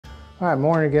All right,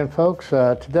 morning again, folks.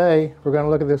 Today we're going to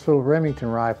look at this little Remington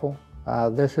rifle.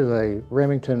 This is a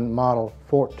Remington Model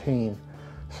 14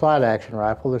 slide action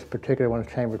rifle. This particular one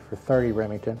is chambered for 30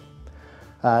 Remington.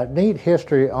 Neat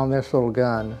history on this little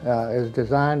gun. Is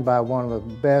designed by one of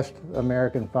the best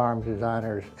American firearms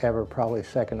designers ever, probably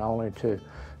second only to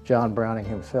John Browning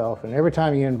himself. And every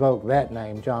time you invoke that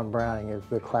name, John Browning,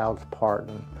 the clouds part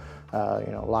and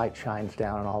light shines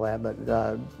down and all that.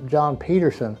 But John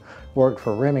Peterson worked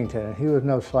for Remington, and he was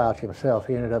no slouch himself.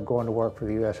 He ended up going to work for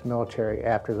the U.S. military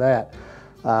after that.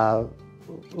 A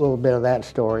little bit of that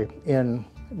story. In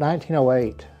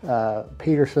 1908,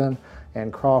 Peterson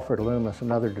and Crawford Loomis,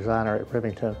 another designer at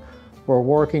Remington, were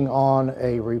working on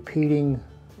a repeating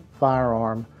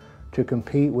firearm to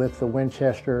compete with the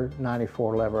Winchester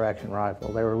 94 lever action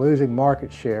rifle. They were losing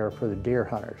market share for the deer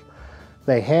hunters.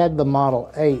 They had the Model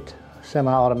 8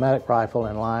 semi-automatic rifle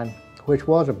in line, which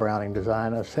was a Browning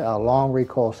design, a long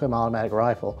recoil semi-automatic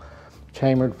rifle,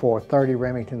 chambered for 30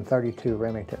 Remington, 32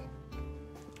 Remington,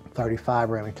 35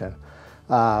 Remington.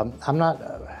 I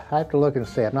have to look and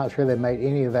see. I'm not sure they made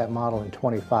any of that model in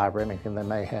 25 Remington. They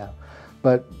may have.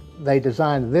 But they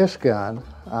designed this gun,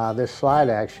 this slide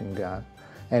action gun,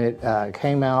 and it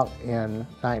came out in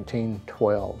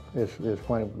 1912. This is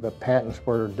when the patents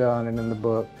were done and in the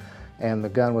book, and the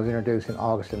gun was introduced in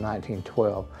August of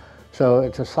 1912. So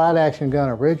it's a slide action gun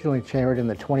originally chambered in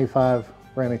the 25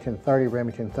 Remington, 30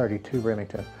 Remington, 32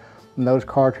 Remington. And those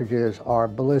cartridges are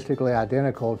ballistically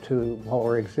identical to what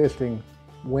were existing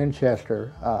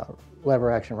Winchester lever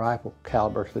action rifle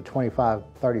calibers, the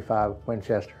 25-35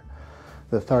 Winchester,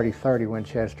 the 30-30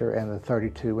 Winchester, and the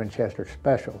 32 Winchester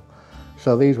Special.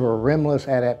 So these were rimless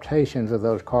adaptations of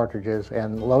those cartridges,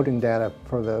 and loading data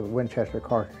for the Winchester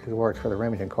cartridges works for the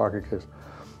Remington cartridges.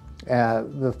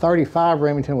 The 35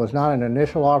 Remington was not an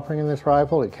initial offering in this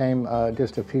rifle. It came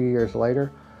just a few years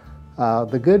later.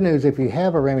 The good news, if you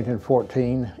have a Remington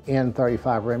 14 in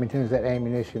 35 Remington, is that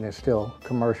ammunition is still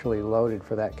commercially loaded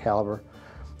for that caliber.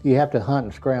 You have to hunt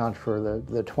and scrounge for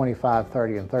the 25,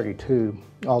 30, and 32,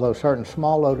 although certain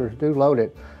small loaders do load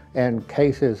it, and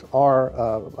cases are,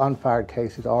 unfired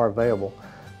cases are available.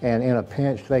 And in a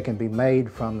pinch, they can be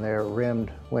made from their rimmed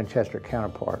Winchester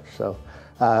counterparts. So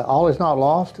all is not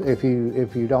lost if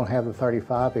you don't have the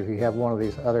 35, if you have one of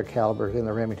these other calibers in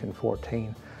the Remington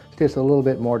 14. It's just a little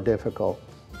bit more difficult.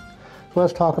 So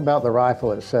let's talk about the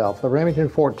rifle itself. The Remington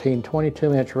 14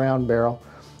 22-inch round barrel.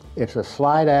 It's a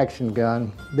slide action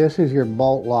gun. This is your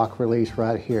bolt lock release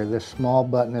right here, this small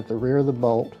button at the rear of the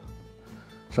bolt.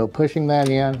 So pushing that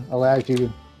in allows you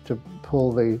to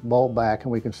pull the bolt back,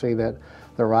 and we can see that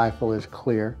the rifle is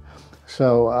clear.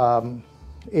 So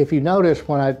if you notice,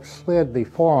 when I slid the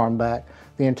forearm back,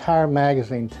 the entire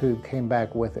magazine tube came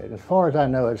back with it. As far as I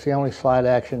know, it's the only slide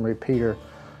action repeater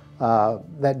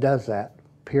that does that,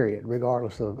 period,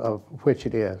 regardless of which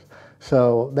it is.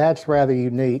 So that's rather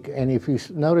unique. And if you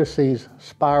notice these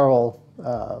spiral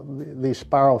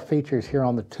features here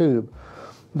on the tube,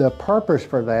 the purpose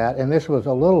for that, and this was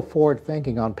a little forward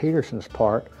thinking on Peterson's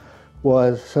part,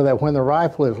 was so that when the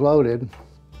rifle is loaded,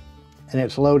 and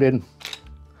it's loaded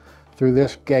through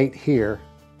this gate here,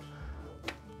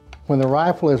 when the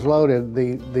rifle is loaded,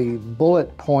 the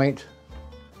bullet point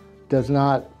does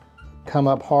not come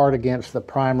up hard against the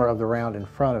primer of the round in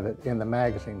front of it in the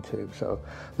magazine tube. So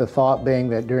the thought being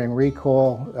that during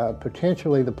recoil,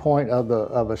 potentially the point of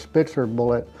a Spitzer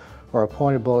bullet or a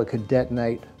pointed bullet could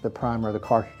detonate the primer of the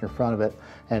cartridge in front of it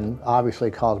and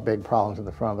obviously cause big problems in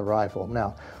the front of the rifle.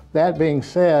 Now, that being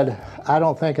said, I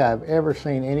don't think I've ever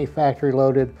seen any factory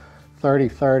loaded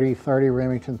 30-30, 30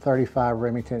 Remington, 35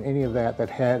 Remington, any of that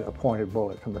had a pointed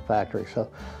bullet from the factory. So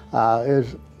it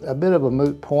was a bit of a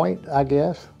moot point, I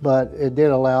guess, but it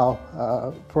did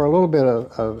allow for a little bit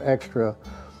of extra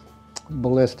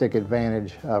ballistic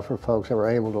advantage for folks that were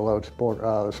able to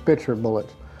load Spitzer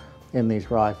bullets in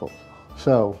these rifles.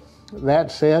 So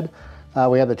that said,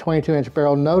 we have the 22-inch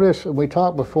barrel. Notice we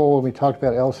talked before when we talked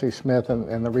about L.C. Smith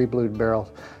and the reblued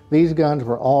barrels. These guns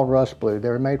were all rust blued. They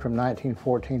were made from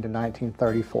 1914 to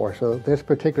 1934. So this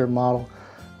particular model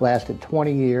lasted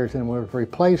 20 years and was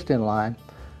replaced in line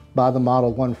by the Model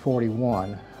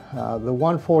 141. The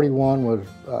 141 was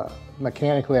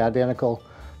mechanically identical,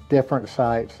 different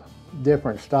sights,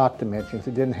 different stock dimensions.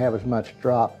 It didn't have as much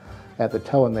drop at the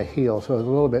toe and the heel, so it was a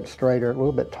little bit straighter, a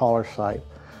little bit taller sight,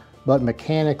 but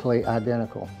mechanically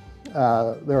identical.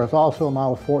 There was also a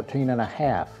Model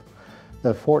 14.5.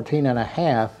 The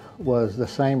 14.5 was the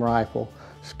same rifle,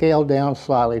 scaled down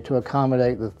slightly to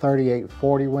accommodate the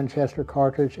 3840 Winchester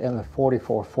cartridge and the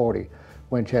 4440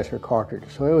 Winchester cartridge.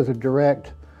 So it was a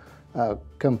direct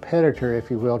competitor, if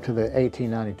you will, to the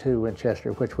 1892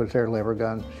 Winchester, which was their lever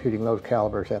gun shooting those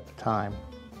calibers at the time.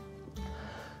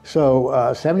 So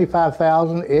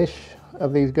 75,000-ish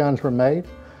of these guns were made.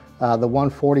 The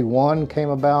 141 came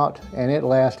about, and it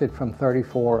lasted from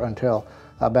 34 until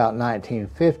about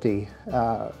 1950,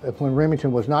 when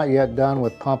Remington was not yet done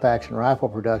with pump-action rifle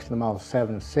production. The Model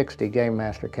 760 Game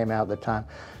Master came out at the time.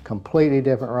 Completely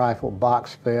different rifle,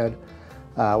 box-fed,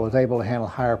 was able to handle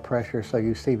higher pressure, so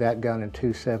you see that gun in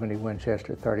 270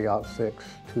 Winchester, 30-06,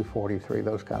 243,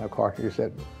 those kind of cartridges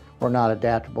that were not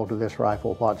adaptable to this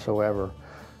rifle whatsoever.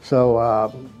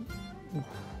 So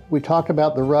we talked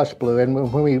about the rust blue, and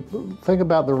when we think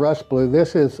about the rust blue,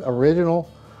 this is original.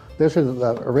 This is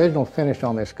the original finish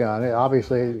on this gun.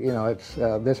 Obviously, you know, it's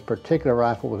this particular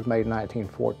rifle was made in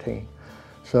 1914.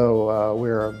 So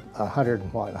we're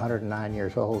 109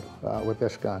 years old with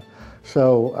this gun.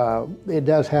 So it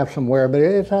does have some wear, but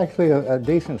it's actually a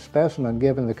decent specimen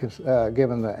given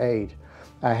the age.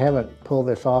 I haven't pulled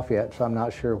this off yet, so I'm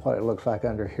not sure what it looks like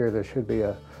under here. There should be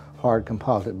a hard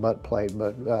composite butt plate,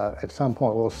 but at some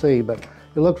point we'll see. But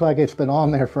it looks like it's been on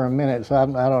there for a minute, so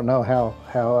I don't know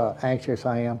how anxious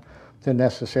I am to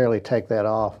necessarily take that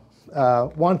off.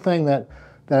 One thing that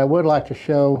I would like to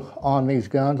show on these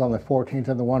guns, on the 14s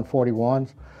and the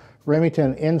 141s,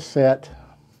 Remington inset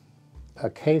a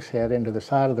case head into the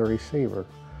side of the receiver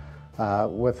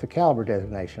with the caliber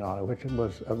designation on it, which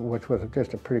was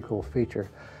just a pretty cool feature.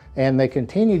 And they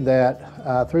continued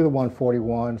that through the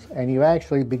 141s, and you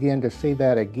actually begin to see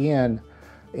that again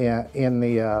in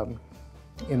the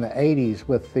 80s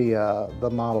with the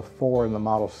Model 4 and the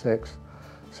Model 6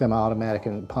 semi-automatic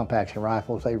and pump-action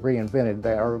rifles. They reinvented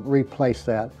that, or replaced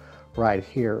that right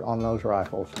here on those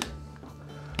rifles.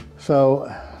 So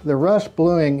the rust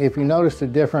bluing, if you notice the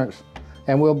difference,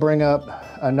 and we'll bring up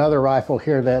another rifle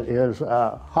here that is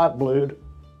hot blued.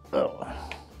 Oh.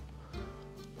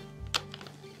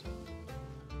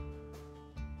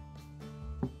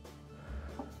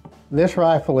 This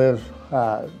rifle is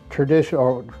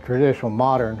traditional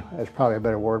modern, is probably a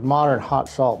better word, modern hot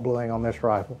salt bluing on this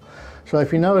rifle. So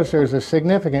if you notice, there's a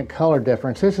significant color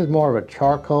difference. This is more of a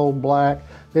charcoal black.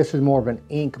 This is more of an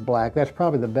ink black. That's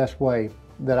probably the best way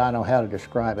that I know how to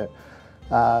describe it.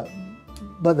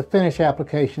 But the finish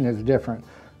application is different.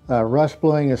 Rust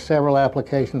bluing is several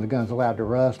applications. The gun's allowed to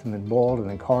rust and then boiled and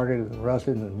then carded and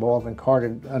rusted and then boiled and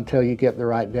carded until you get the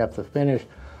right depth of finish.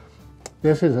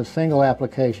 This is a single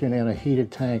application in a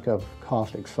heated tank of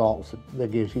caustic salts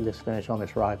that gives you this finish on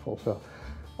this rifle. So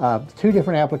two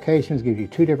different applications give you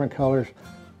two different colors,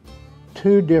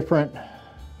 two different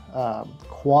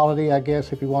quality, I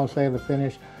guess, if you want to say, of the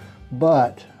finish,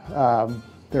 but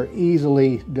they're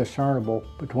easily discernible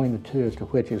between the two as to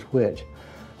which is which.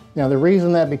 Now, the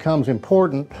reason that becomes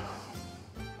important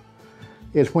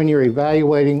is when you're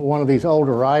evaluating one of these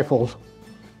older rifles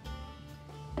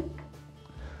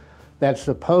that's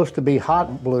supposed to be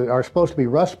hot blue, or supposed to be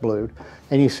rust blued,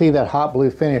 and you see that hot blue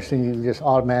finish, and you just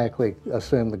automatically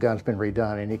assume the gun's been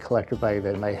redone. Any collector value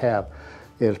that it may have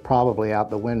is probably out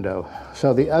the window.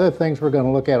 So the other things we're going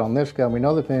to look at on this gun, we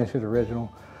know the finish is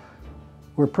original.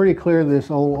 We're pretty clear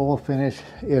this old oil finish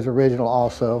is original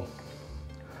also.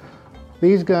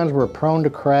 These guns were prone to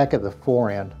crack at the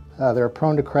forend. They're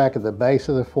prone to crack at the base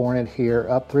of the forend here,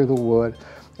 up through the wood,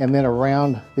 and then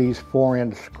around these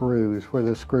forend screws, where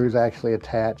the screws actually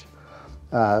attach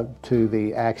to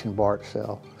the action bar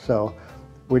itself. So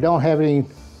we don't have any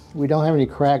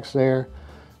cracks there.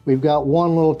 We've got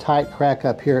one little tight crack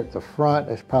up here at the front.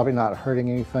 It's probably not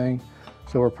hurting anything,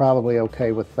 so we're probably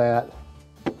okay with that.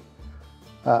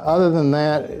 Other than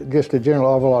that, just a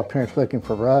general overall appearance looking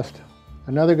for rust.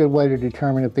 Another good way to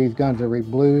determine if these guns are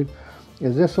reblued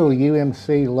is this little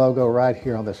UMC logo right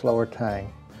here on this lower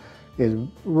tang is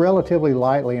relatively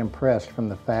lightly impressed from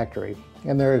the factory,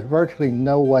 and there is virtually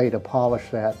no way to polish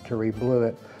that to reblue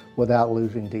it without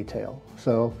losing detail.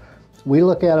 So we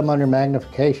look at them under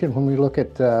magnification when we look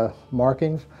at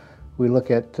markings. We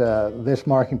look at this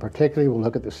marking particularly. We'll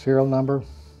look at the serial number.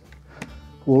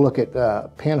 We'll look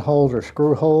at pinholes or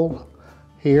screw holes.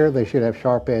 Here they should have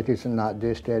sharp edges and not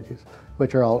dished edges,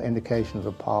 which are all indications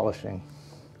of polishing.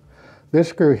 This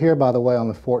screw here, by the way, on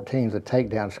the 14 is a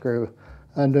takedown screw.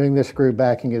 Undoing this screw,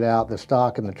 backing it out, the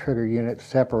stock and the trigger unit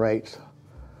separates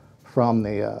from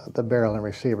the barrel and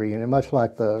receiver unit, much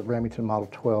like the Remington Model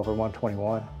 12 or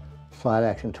 121 slide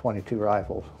action 22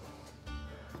 rifles.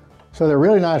 So they're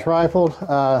really nice rifles.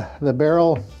 The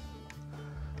barrel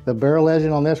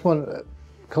legend on this one,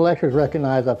 collectors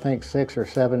recognize, I think, 6 or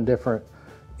 7 different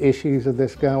issues of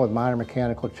this gun with minor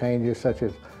mechanical changes, such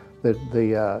as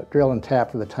The drill and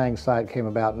tap for the tang sight came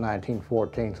about in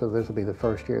 1914, so this will be the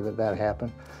first year that that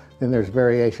happened. Then there's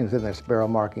variations in this barrel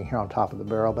marking here on top of the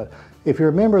barrel. But if you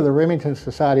remember the Remington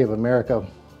Society of America,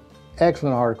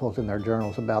 excellent articles in their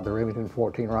journals about the Remington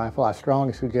 14 rifle. I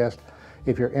strongly suggest,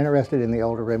 if you're interested in the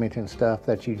older Remington stuff,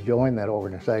 that you join that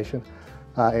organization.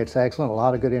 It's excellent, a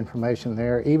lot of good information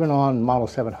there, even on Model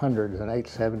 700s and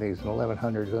 870s and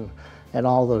 1100s and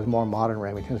all those more modern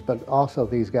Remingtons, but also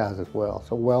these guys as well.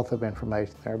 So wealth of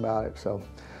information there about it. So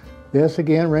this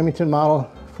again, Remington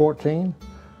Model 14,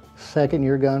 second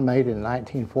year gun made in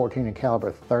 1914 in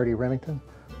caliber 30 Remington.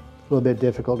 A little bit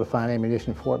difficult to find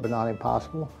ammunition for it, but not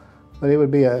impossible. But it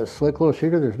would be a slick little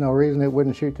shooter. There's no reason it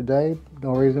wouldn't shoot today.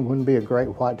 No reason it wouldn't be a great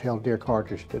white-tailed deer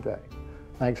cartridge today.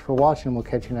 Thanks for watching. We'll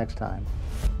catch you next time.